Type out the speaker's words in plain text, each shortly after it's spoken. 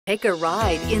Take a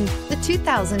ride in the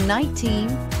 2019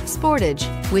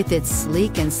 Sportage. With its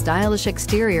sleek and stylish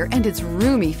exterior and its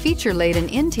roomy feature-laden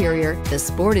interior, the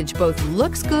Sportage both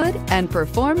looks good and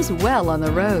performs well on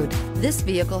the road. This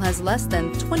vehicle has less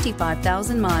than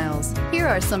 25,000 miles. Here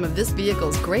are some of this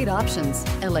vehicle's great options: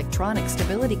 electronic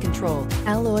stability control,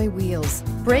 alloy wheels,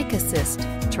 brake assist,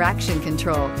 traction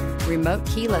control, remote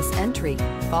keyless entry,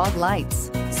 fog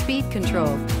lights, speed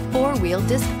control, four-wheel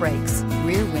disc brakes,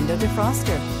 rear window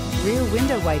defroster, rear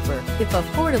window wiper. If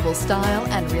affordable style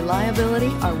and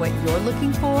reliability are what you're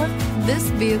looking for, this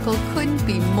vehicle couldn't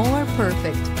be more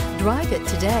perfect. Drive it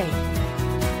today.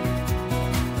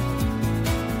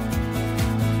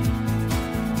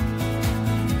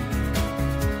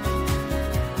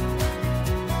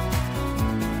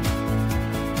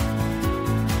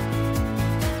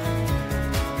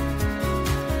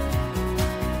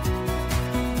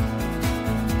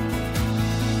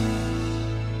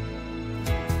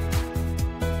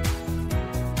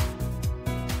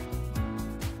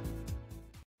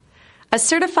 A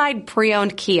certified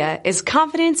pre-owned Kia is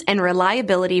confidence and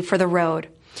reliability for the road.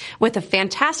 With a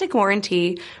fantastic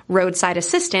warranty, roadside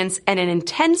assistance, and an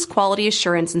intense quality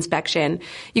assurance inspection,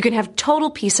 you can have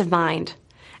total peace of mind.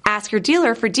 Ask your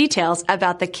dealer for details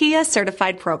about the Kia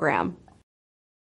Certified program.